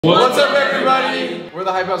What's up, everybody? We're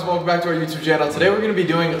the Hype House. Welcome back to our YouTube channel. Today we're going to be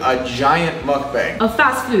doing a giant mukbang of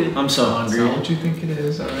fast food. I'm so hungry. Is that what you think it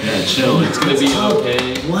is? Right. Yeah, chill. It's going to be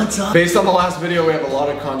okay. What's up? Based on the last video, we have a lot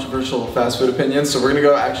of controversial fast food opinions, so we're going to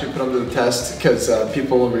go actually put them to the test because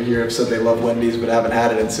people over here have said they love Wendy's but haven't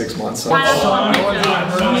had it in 6 months. So. You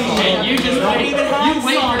just wait. You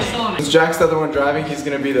wait for Sonic. Since Jack's the other one driving, he's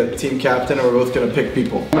going to be the team captain and we're both going to pick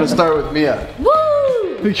people. I'm going to start with Mia. Woo!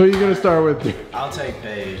 Who are you going to start with? I'll take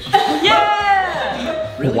Paige.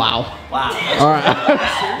 Yeah! Really? Wow.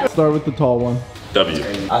 Alright. Start with the tall one. W.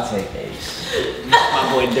 I'll take Ace.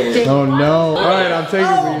 My boy Dirk. Oh no. Alright, I'm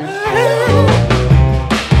taking these.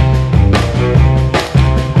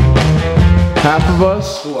 Half of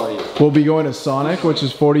us will be going to Sonic, which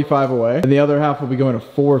is 45 away, and the other half will be going to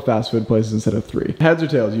 4 fast food places instead of 3. Heads or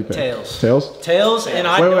tails, you pick? Tails. Tails? Tails, and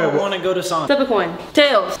I don't want to go to Sonic. Flip a coin.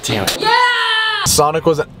 Tails. Damn it. Yeah! Sonic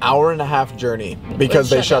was an hour-and-a-half journey because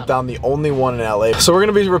they shut down the only one in LA. So we're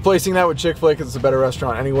gonna be replacing that with Chick-fil-A because it's a better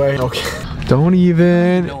restaurant anyway. Okay. Don't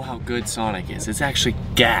even. You know how good Sonic is. It's actually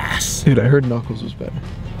gas. Dude, I heard Knuckles was better.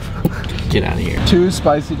 Get out of here. 2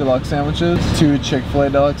 spicy deluxe sandwiches, 2 Chick-fil-A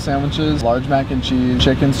deluxe sandwiches, large mac and cheese,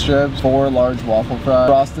 chicken strips, 4 large waffle fries,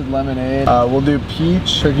 frosted lemonade. We'll do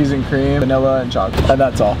peach, cookies and cream, vanilla, and chocolate. And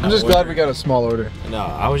that's all. I'm just glad we got a small order. No,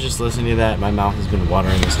 I was just listening to that. My mouth has been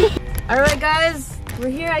watering this. Alright guys, we're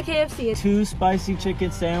here at KFC. 2 spicy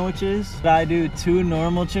chicken sandwiches. I do 2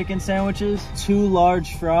 normal chicken sandwiches, 2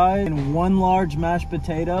 large fries, and 1 large mashed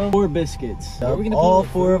potato, 4 biscuits. All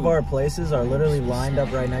 4 of our places are literally lined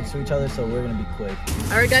up right next to each other, so we're gonna be quick.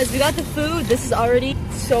 Alright guys, we got the food. This is already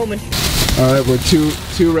so much fun. All right, we're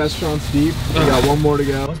two restaurants deep. We got 1 more to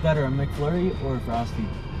go. What's better, a McFlurry or a Frosty?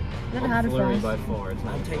 Never had a McFlurry Frosty. by far.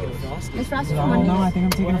 I'm taking a Frosty. It's Frosty No, from Wendy's. I think I'm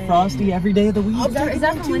taking a Frosty every day of the week. Is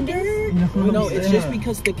that from Wendy's? No, it's just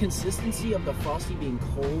because the consistency of the Frosty being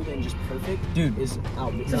cold and just perfect, dude, is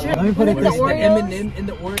outrageous. So let me put it the this way. Oreos? M&M and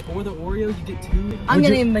the Oreo, you get 2. I'm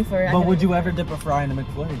gonna eat McFlurry. But would you ever dip a fry in a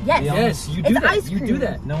McFlurry? Yes. Yes, you do It's that. ice You cream. do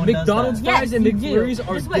that. No one McDonald's does that. fries and you do. McFlurries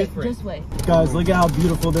are Just wait, different. just wait. Guys, look at how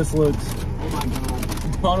beautiful this looks. Oh my god.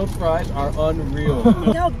 McDonald's fries are unreal.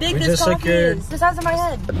 Look how big We this just coffee secured- is. The size of my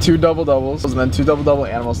head. 2 double doubles, and then 2 double double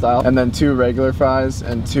animal style, and then 2 regular fries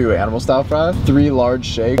and 2 animal style fries, 3 large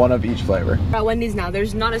shakes, 1 of each flavor. At Wendy's now,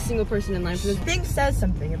 there's not a single person in line for this. I think says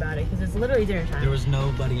something about it because it's literally dinner time. There was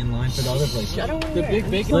nobody in line for the other place. I don't The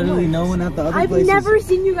Big Bacon. Literally no one at the other I've places. never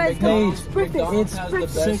seen you guys come. McDonald's- It's perfect. McDonald's It's has the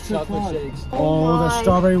perfect. best 6 chocolate o'clock. shakes. Oh, the my.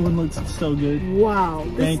 strawberry one looks so good. Wow.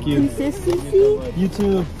 Thank This you. consistency You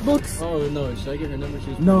too. looks. Oh no, should I get her number? She's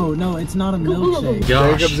No, it's not a milkshake.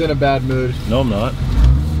 Jacob's in a bad mood. No, I'm not.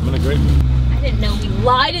 I'm in a great mood. I didn't know we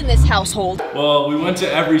lied in this household. Well, we went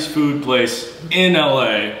to every food place in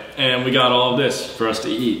LA and we got all of this for us to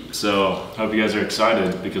eat. So, hope you guys are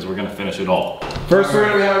excited because we're gonna finish it all. First, we're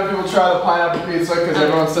gonna be having people try the pineapple pizza because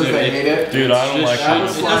everyone says they hate it. Dude, I don't like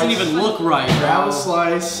It it. doesn't even look right. Grab a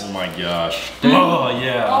slice. Oh my gosh. Oh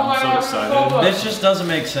yeah, I'm so excited. This just doesn't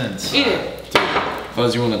make sense. Eat it.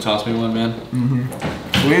 Fuzz, you want to toss me one, man?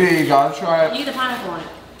 Sweetie, you gotta try it. Eat the pineapple on it.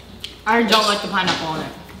 I don't like the pineapple on it.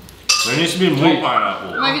 There needs to be more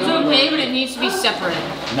pineapple. Like it's okay, but it needs to be separated.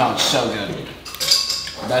 No, it's so good.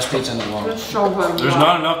 Best pizza in the world. It's so good. There's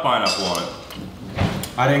not enough pineapple on it.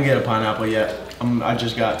 I didn't get a pineapple yet. I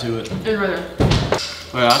just got to it. It's right there.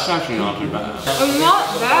 Wait, that's actually not too bad. It's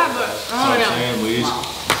not bad, but I don't know. Damn, Louise.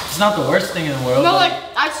 It's not the worst thing in the world. No, but like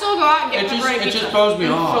I'd still go out and get pepperoni pizza. it just throws me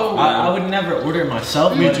It's off. so good. I would never order it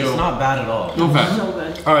myself, Me but too. it's not bad at all. Okay. So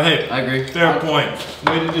good. Alright, hey. I agree. Fair point.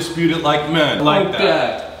 Way to dispute it like men. Like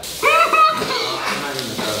that.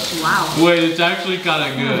 Wow. Wait, it's actually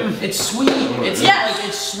kind of good. It's sweet. It's Yes. like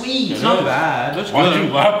it's sweet. It's not bad. Why'd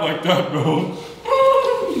you laugh like that, bro?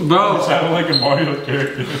 Bro. You sounded like a Mario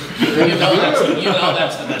character. You know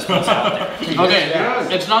that's the best pizza out there.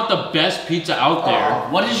 Okay, it's not the best pizza out there.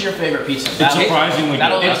 What is your favorite pizza? It's surprisingly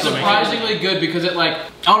good. It's surprisingly good because it like, I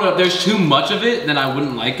don't know, if there's too much of it, then I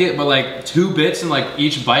wouldn't like it, but like 2 bits and like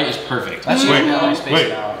each bite is perfect. That's Wait, usually how I space wait.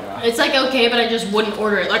 it out. It's like okay, but I just wouldn't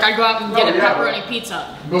order it. Like I'd go out and get a pepperoni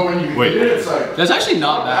pizza. But when you Wait. eat it, it's like. That's actually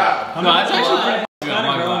not bad. No, it's actually pretty good. I'm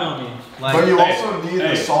not gonna lie. on me. But you Hey, also need hey.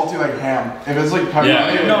 the salty like ham. If it's like pepperoni,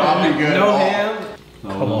 Yeah. it would not be good. No at all. ham.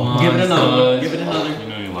 Come on. Give it another. Give it another. You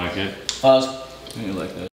know you like it. Buzz. You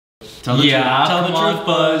like that. Tell the truth. Tell the truth,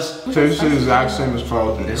 Buzz. Tastes the exact same as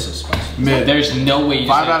frozen. This is spicy. Mid. There's no way you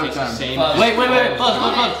 5 just out of taste the 10. same. Buzz. Wait,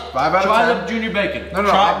 Buzz. 5 out Try of the 10. junior bacon. No,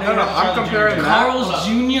 I'm comparing that. Carl's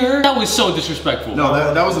Jr. That was so disrespectful.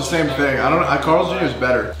 No, that was the same thing. Carl's Jr. is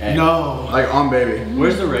better. No. Like on baby.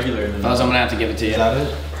 Where's the regular? Buzz, I'm gonna have to give it to you. Is that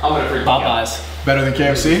it? I'm gonna freak Popeyes. Better than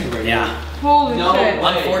KFC? Yeah. Holy shit.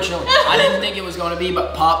 Unfortunately, I didn't think it was going to be,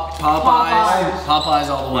 but Popeyes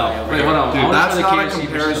all the way. Wait, hold on. Dude, that's not a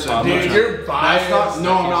comparison. Dude, you're biased.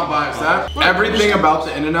 No, I'm not biased. Everything about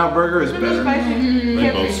the In-N-Out burger is better.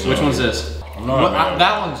 Which one's this?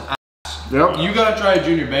 That one's Yep. You gotta try a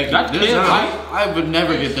junior bacon. That's This- KFC. I would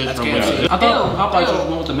never get this from KFC. I thought Popeyes was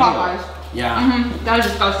one with the mayo. Popeyes. Yeah. That was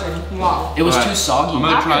disgusting. Wow. It was Alright. too soggy. I'm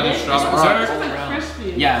gonna try this It's strawberry. like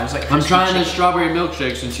crispy. Yeah, it was like I'm crispy trying chicken. this strawberry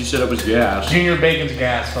milkshake since you said it was gas. Junior bacon's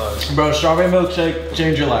gas, folks. Bro, strawberry milkshake,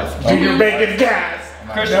 change your life. Junior bacon's gas.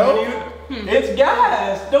 Christian, it's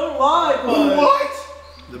gas. Don't lie, bud. What?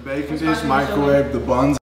 The bacon is microwave, the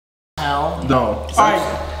buns. Hell. No. Alright,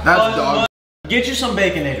 That's dog. get you some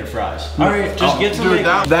Baconator fries. Alright, just get some Dude,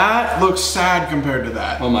 bacon. that looks sad compared to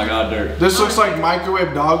that. Oh my god, Dirk. This looks like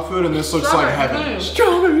microwave dog food and this looks like heaven.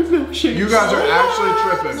 Strawberry milkshake. You guys are actually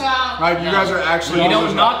tripping. Yeah. Like, you guys are actually You don't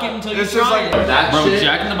losing knock it. it until you This is try like it. That Bro, shit.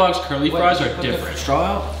 Jack in the Box curly fries are different. Straw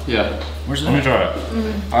out? Yeah. Where's Let me that? try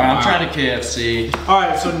it. Alright, I'm trying to KFC.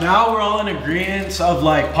 Alright, so now we're all in agreement of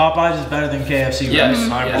like Popeyes is better than KFC. right? Yes.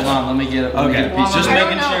 Mm-hmm. Hold on, let me get it. Let me get a Okay, piece. just I don't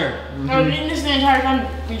making know. sure. I was eating this the entire time.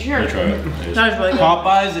 Be sure. Let me try it. That was really good.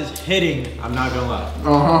 Popeyes is hitting. I'm not gonna lie.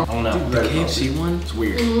 Uh-huh. I don't know. The KFC one It's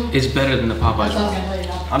weird. is better than the Popeyes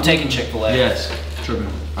one. I'm taking Chick-fil-A. Yes. Tripping.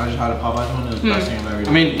 I just had a Popeyes one. It was the best thing I've ever I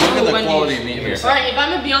eaten. mean, look at the Wendy's. quality of meat here. Alright, if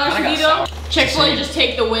I'm gonna be honest with you though, Chick-fil-A just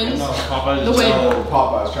take the wins. Popeyes The is win. So,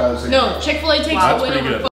 Popeyes, try this again. No, Chick-fil-A takes the That's win pretty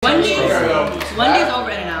over good. Wendy's. Okay, Wendy's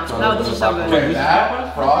overrated now. No, this is so okay, good.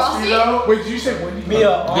 that Frosty though. Wait, did you say Wendy's? Mia,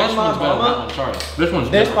 This on my one's better than that mama, one, sorry. This one's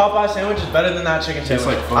this different. Popeye sandwich is better than that chicken sandwich.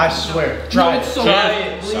 like I fucking- swear. Try it. it's so Try good.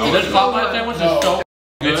 it, please. This Popeye sandwich is so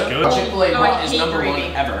It's good. good. Chick-fil-A No, I is hate number gravy.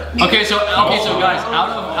 one ever. Okay, so guys,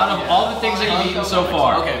 out of all the things that you've eaten so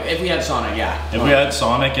far, Okay, if we had Sonic, yeah. If we had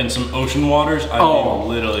Sonic and some ocean waters, I'd Oh. be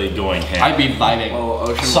literally going ham. I'd be vibing. Oh,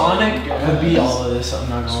 Ocean Sonic would be all of this. I'm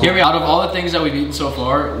not gonna lie. hear me out. Of all the things that we've eaten so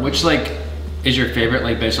far, which like is your favorite,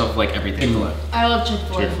 like based off of like everything? I love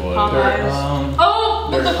Chick-fil-A. Chick-fil-A. Popeyes. Oh,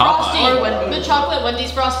 the frosty, Popeyes. the chocolate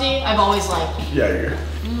Wendy's frosty. I've always liked. Yeah, you're.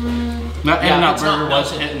 That Yeah, In-N-Out it's not burger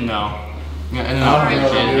was melted. hitting though. Yeah, In-N-Out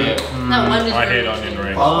burger did hit. That Wendy's. I hate burger. onion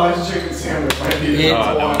rings. Popeyes chicken sandwich might be the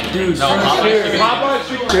Oh, one. Dude, No, Popeyes chicken- Popeyes I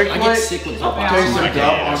get Chick-fil-A sick with Popeyes. tastes I like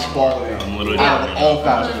can't. up on quality. I'm literally Out of all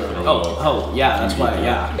fast food. Oh, yeah, that's why,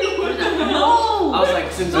 yeah. I was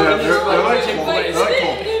like, since Yeah, they're like cool. They're like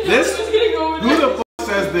cool. This, who the f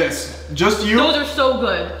says this? Just you? Those are so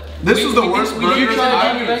good. This was the worst burgers you try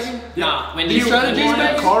I've Junior eaten. Bacon? nah, when You tried the Junior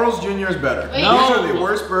Bacon? Carl's Jr. is better. These No. are the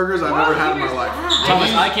worst burgers I've ever had in my life.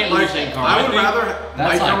 Thomas, I can't Like, believe saying Carl. I would rather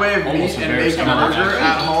that's like microwave meat almost and make a embarrassing. burger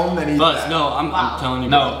at home than eat Buzz, that. no, I'm telling you.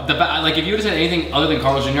 No, like if you would have said anything other than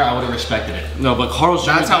Carl's Jr., I would have respected it. No, but Carl's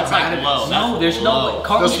Jr. That's how like bad it low. is. That's There's low. no The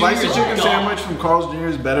Carl's Jr. spicy is chicken dog. sandwich from Carl's Jr.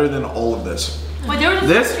 is better than all of this. Wait, there was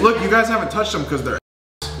This, look, you guys haven't touched them because they're.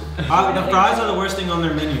 the fries are the worst thing on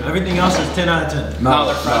their menu. Everything else is 10 out of 10.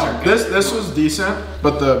 No, This was decent,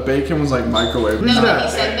 but the bacon was like microwave. No, he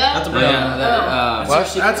said that. That's a Yeah,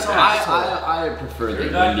 That's I prefer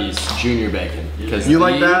the Wendy's Junior Bacon because You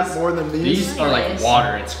like that more than these? These are like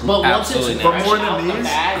water. It's But once it's absolutely But fresh more than out the these?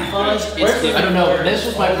 bag, Buzz, it's different. I don't know. This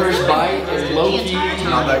was my first bite. It's low key.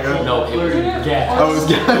 Not that good. No, it was gas. Oh, it's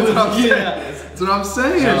good. That's what I'm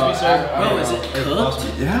saying. That's what I'm saying. Bro, is it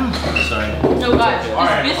cooked? Yeah. No, guys.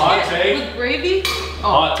 Alright, This hot biscuit take. with gravy.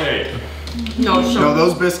 Hot take. No, No,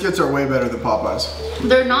 those biscuits are way better than Popeyes.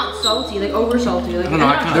 they're not salty, like over salty. Like, I don't know.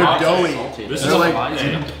 I kind They're of doughy. This They're is like-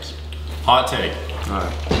 hot take.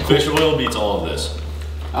 Fish oil beats all of this.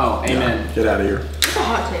 Oh, amen. Get out of here. It's a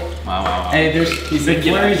hot take. Hey, there's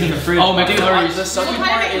McFlurries in the fridge. Oh, The McFlurries. sucky What kind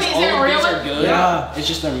part of is cookies all are of these Oreo are with? good. Yeah. It's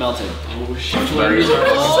just they're melted. McFlurries are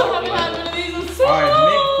Oh, I haven't had one of these in so Alright,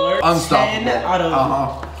 long. McFlurry. Unstoppable. 10 out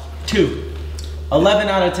of 2. 11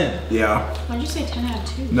 out of 10. Yeah. Why'd you say 10 out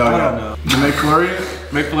of 2? No, I yeah. don't know. The McFlurry,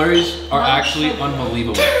 McFlurries are actually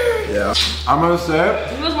unbelievable. yeah. I'm gonna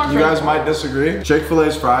say, Who was more you guys favorite? might disagree.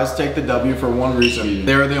 Chick-fil-A's fries take the W for one reason.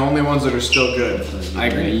 They're the only ones that are still good. I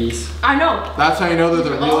agree. I know. That's how you know they're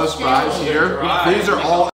the realest fries here. These are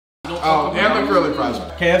all. Oh, and the curly fries.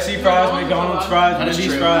 KFC fries, McDonald's fries,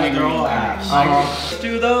 Wendy's fries, they're all ass.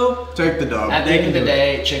 Two though, Take the dub. At the end of the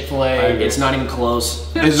day, Chick-fil-A, it's not even close.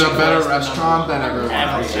 Is a better Chick-fil-A's the restaurant than number one.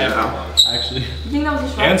 everyone else. Yeah. actually. You think that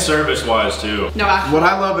was a And straw? service-wise too. No, actually. What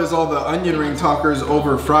I love is all the onion ring talkers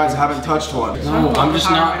over fries. Haven't touched one. No, I'm just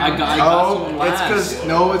not. I got Oh,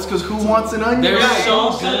 some it's because who wants an onion They're ring?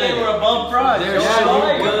 so They were good. above fries. They're They were so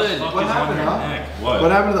above good. good. What happened, huh? What?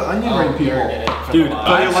 What happened to the onion ring people? Dude,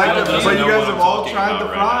 But you guys have all tried the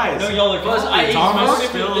fries. No, y'all are Plus, I ate Thomas most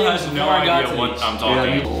still things has no before I got idea to what these. I'm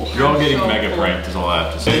talking. You're all getting mega pranked is all I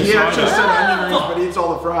have to say. He actually said onion rings, but he eats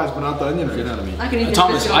all the fries, but not the onion rings. I can eat this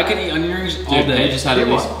Thomas, biscuit. I could eat onion rings all Dude, day. they just had at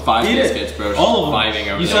least 5 Eat it. biscuits, bro. All of them. Vibing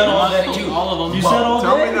over You there. said all day. Dude, all of them. You said all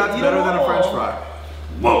Tell day. me that's Eat better them than a all. French fry.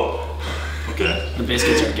 Whoa. Okay. The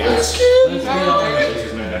biscuits are gas.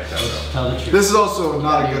 This is also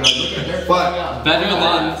not a good idea, but Better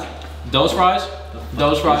than those fries.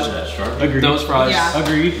 Those fries. Agreed. Those fries. Yeah.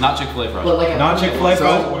 Agreed. Not Chick-fil-A fries. Not Chick-fil-A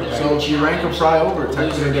fries. so if you rank a fry over,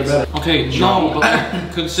 technically they're better. Okay, no, but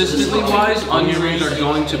like, consistently wise, onion rings are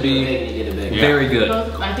going to be very good.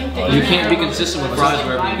 I think they You can't be consistent with fries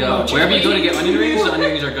wherever you go. Wherever you go to get onion rings, the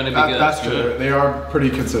onion rings are going to be good. That's true. They are pretty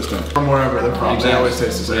consistent from wherever they're from. They always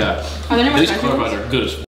taste the same. Yeah. Are they never These spicy car ones? fries are good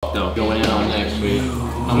as f*** though. Going in on next week.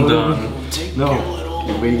 I'm done. No.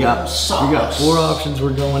 We got 4 options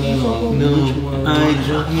we're going in on. No, I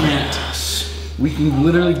just we can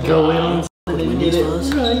literally go in on something and get it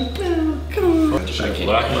right now. Come on. Well,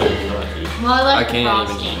 I like I can't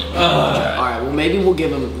even. Alright, well maybe we'll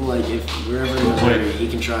give him, like, if we're ever in Missouri, he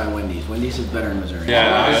can try Wendy's. Wendy's is better in Missouri.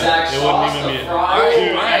 Yeah, it wouldn't even be. Dude,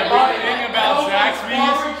 everything about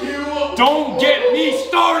Zaxby's. Don't get me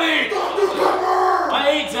started. I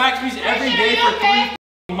ate Zaxby's every day for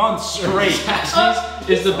 3 months straight. Zaxby's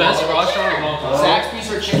is the best restaurant of all time. Zaxby's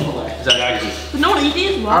or Chick-fil-A? Zaxby's. No one eat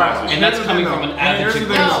these? Wow. And that's coming from an avid Here's the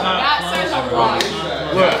Chick-fil-A. thing. that says a lot.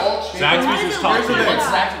 Look, Zaxby's is top tier.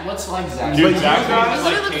 What's like Zaxby's? Dude, But Zaxby's is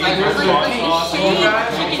Literally like looks like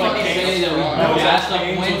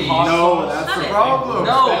no, that's the problem.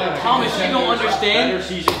 No, Thomas, you don't understand.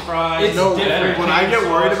 It's No, different. what I get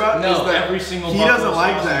worried about No, is that every single he doesn't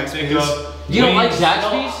like Zaxby's. You don't like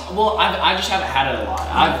Zaxby's? Well, I just haven't had it a lot.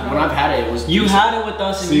 When I've had it, it was. You had it with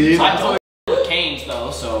us in See? Utah. I don't with Canes though,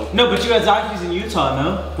 so. No, but you had Zaxby's in Utah,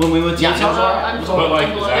 no? When we went to Yeah, Utah. But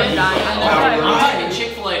like bloated. Zaxby's. I'm talking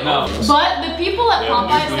Chick-fil-A. No. But the people at Yeah, Popeyes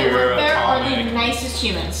that nuclear work there are atomic. the nicest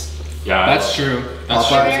humans. Yeah, That's true. That's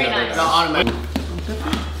Popeyes. Very nice.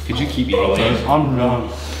 Could you keep eating those? I'm done.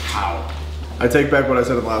 I take back what I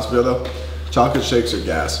said in the last video though. Chocolate shakes are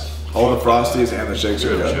gas. All the Frosties and the shakes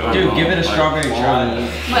are good. Dude, give it a strawberry try.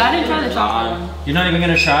 But I didn't try the chocolate one. You're not even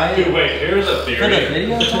gonna try Dude, it? wait, here's a For the theory.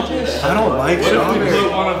 video, Tetris? I don't like What if we strawberry.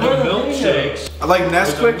 put one of the milkshakes? Like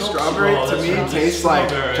Nesquik strawberry to me tastes like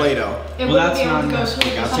Play-Doh. It Well, wouldn't that's be able not to go enough.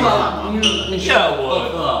 sweet. Yeah,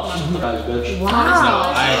 what? Wow.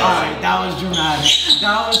 Alright, that was dramatic.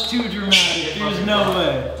 That was too dramatic. There's no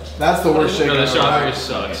way. That's the worst shake No, I've the ever strawberry had.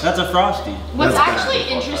 sucks. That's a Frosty. What's That's actually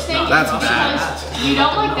interesting is That's because you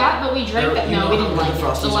don't like that, but we drank that. No, we didn't like it.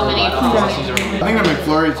 The lemonade frosty. I think the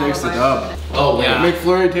McFlurry takes the dub. Oh yeah.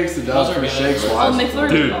 McFlurry takes the dub for shakes Oh, wise. McFlurry.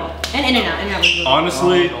 Dude. And In-N-Out. In-N-Out was good.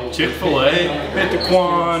 Honestly, Chick-fil-A, hit the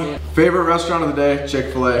Quan. Favorite restaurant of the day,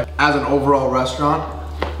 Chick-fil-A. As an overall restaurant,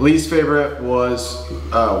 least favorite was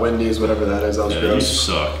Wendy's, whatever that is. That was Yeah, you gross.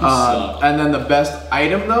 suck. And then the best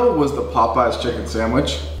item though was the Popeyes chicken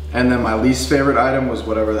sandwich. And then my least favorite item was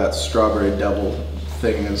whatever that strawberry devil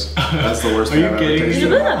thing is. That's the worst thing I've ever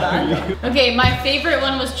tasted. Okay, my favorite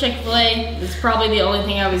one was Chick-fil-A. It's probably the only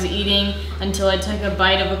thing I was eating until I took a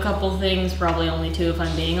bite of a couple things. Probably only 2 if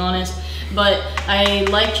I'm being honest. But I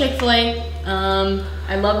like Chick-fil-A.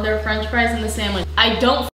 I love their French fries and the sandwich. I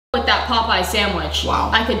don't with that Popeye sandwich. Wow.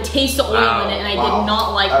 I could taste the oil in it, and I did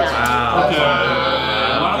not like That's- that.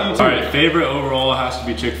 Alright, favorite overall has to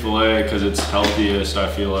be Chick-fil-A because it's healthiest, I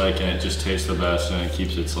feel like, and it just tastes the best and it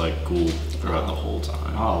keeps its like cool throughout the whole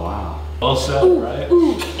time. Oh, wow. Well said, right?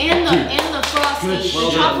 Ooh, and the frosty,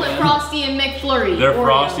 the chocolate frosty and McFlurry. Their Oreo.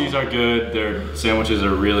 Frosties are good, their sandwiches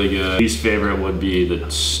are really good. Least favorite would be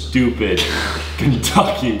the stupid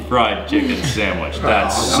Kentucky Fried Chicken sandwich. That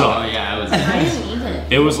sucked. yeah, it was. I didn't eat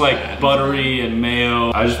it. It was like buttery and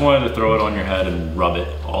mayo. I just wanted to throw it on your head and rub it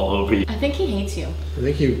all over you. I think he hates you. I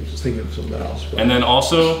think he was thinking of something else. And then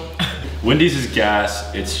also, Wendy's is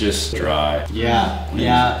gas, it's just dry.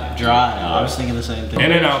 Yeah, dry. I was thinking the same thing.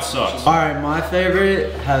 In-N-Out sucks. Alright, my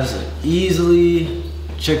favorite has easily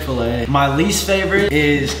Chick-fil-A. My least favorite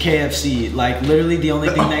is KFC. Like, literally the only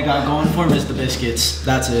thing they got going for them is the biscuits.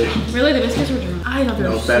 That's it. Really, the biscuits were dry. I thought they were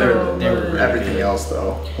No, better so than good. everything else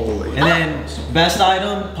though. Holy. And then, best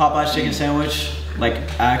item, Popeye's chicken sandwich. Like,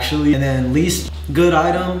 actually. And then, least good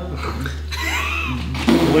item,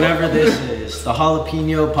 whatever this is. The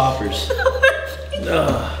jalapeno poppers.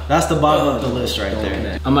 That's the bottom of the list right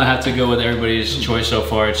there. I'm gonna have to go with everybody's choice so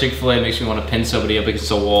far. Chick-fil-A makes me want to pin somebody up against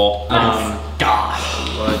the wall. God.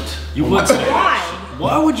 You would say Why?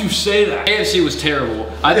 Why would you say that? KFC was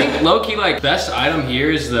terrible. I think low-key, like, best item here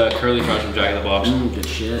is the curly fries from Jack in the Box. Good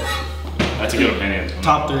shit. That's a good opinion.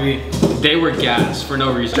 Top 3. They were gas for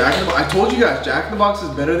no reason. Jack in the Box. I told you guys, Jack in the Box is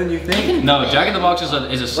better than you think. No, Jack in the Box is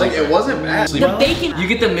a sleeper. Like, it wasn't bad. The bacon. You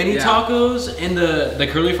get the mini tacos and the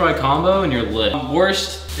curly fry combo and you're lit.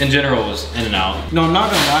 Worst in general was In-N-Out. No, I'm not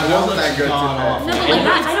gonna lie. It wasn't that good No, but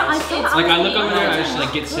like that, Like I look over there, I just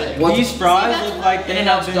like get sick. These fries look like they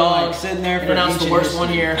have been dog. like sitting there for In-N-Out's the inches. worst one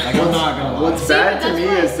here. Like I'm not gonna lie. What's bad to me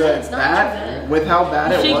is that It's not that, with how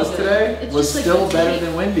bad it was today, It's was just like still the better taste.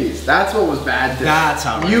 than Wendy's. That's what was bad today. That's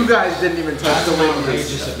how. You guys didn't even touch the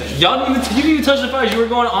Wendy's. Y'all didn't even touch the fries. You were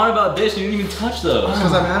going on about this. You didn't even touch those.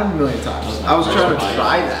 Because I've had them a million times. I was trying to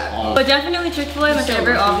try that. But definitely Chick-fil-A, my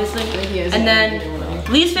favorite, obviously. And then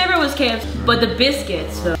least favorite was KFC, but the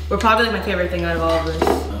biscuits were probably like my favorite thing out of all of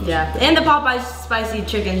this. Yeah, and the Popeyes spicy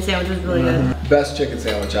chicken sandwich was really good. Best chicken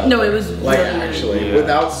sandwich out No, there. it was like really good. actually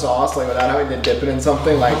without sauce, like without having to dip it in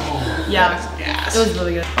something. Like Yeah, it was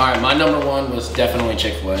really good. All right, my number 1 was definitely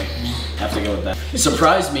Chick-fil-A. Have to go with that. It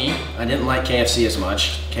surprised me. I didn't like KFC as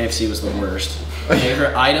much. KFC was the worst.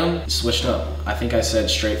 Favorite item, switched up. I think I said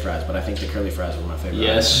straight fries, but I think the curly fries were my favorite.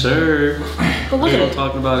 Yes, sir. But look What at I'm it.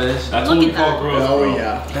 talking about is. That's Look what we at call that. growth, oh bro.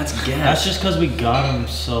 yeah. That's gas. That's just because we got them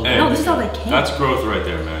so Hey, No, this is how they came. That's growth right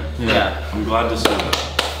there, man. Yeah. I'm glad to see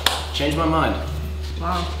that. Changed my mind.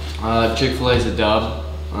 Wow. Chick-fil-A's a dub.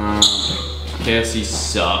 KFC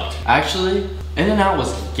sucked. Actually, In-N-Out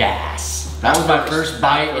was gas. That was my first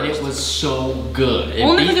bite, and it was so good.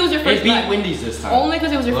 Only 'cause it was your first It beat bite. Wendy's this time. Only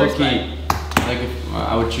because it was your first Low-key. bite. Like, if,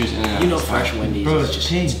 I would choose In-N-Out. You know this time. fresh Wendy's Bro, is it's just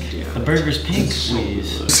pink. The burger's pink,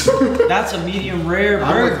 squeeze. That's a medium rare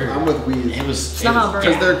burger. I'm with Weez. It was. not how a burger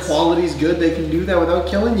Because their quality's good, they can do that without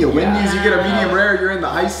killing you. Wendy's, you get a medium rare, you're in the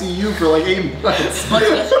ICU for like 8 months. But they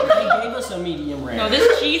gave us a medium rare. No,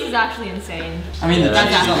 this cheese is actually insane. I mean, the That's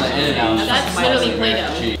cheese on the actually- In-N-Out. That's literally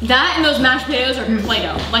Play-Doh. That and those mashed potatoes are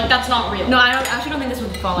Play-Doh. Like that's not real. No, I actually don't think this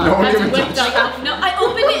would fall out. No, That's even whipped up. No, I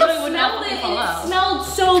opened it Literally and would not smelled it, fucking fall and out. it smelled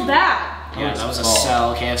so bad. Yeah, that was a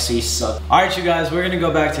sell. KFC sucked. All right, you guys, we're gonna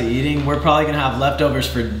go back to eating. We're probably gonna have leftovers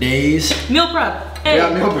for days. Meal prep. Hey,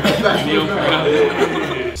 Yeah, meal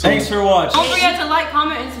prep. Thanks for watching. don't forget to like,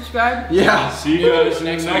 comment, and subscribe. Yeah. See you guys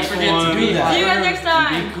next one. do that. See you guys next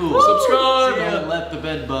time. Be cool. Subscribe. Don't let the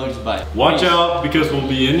bed bugs bite. Watch out because we'll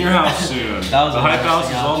be in your house soon. That was the hype house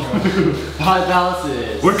is embarrassing on. High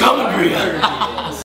balances. We're coming for you.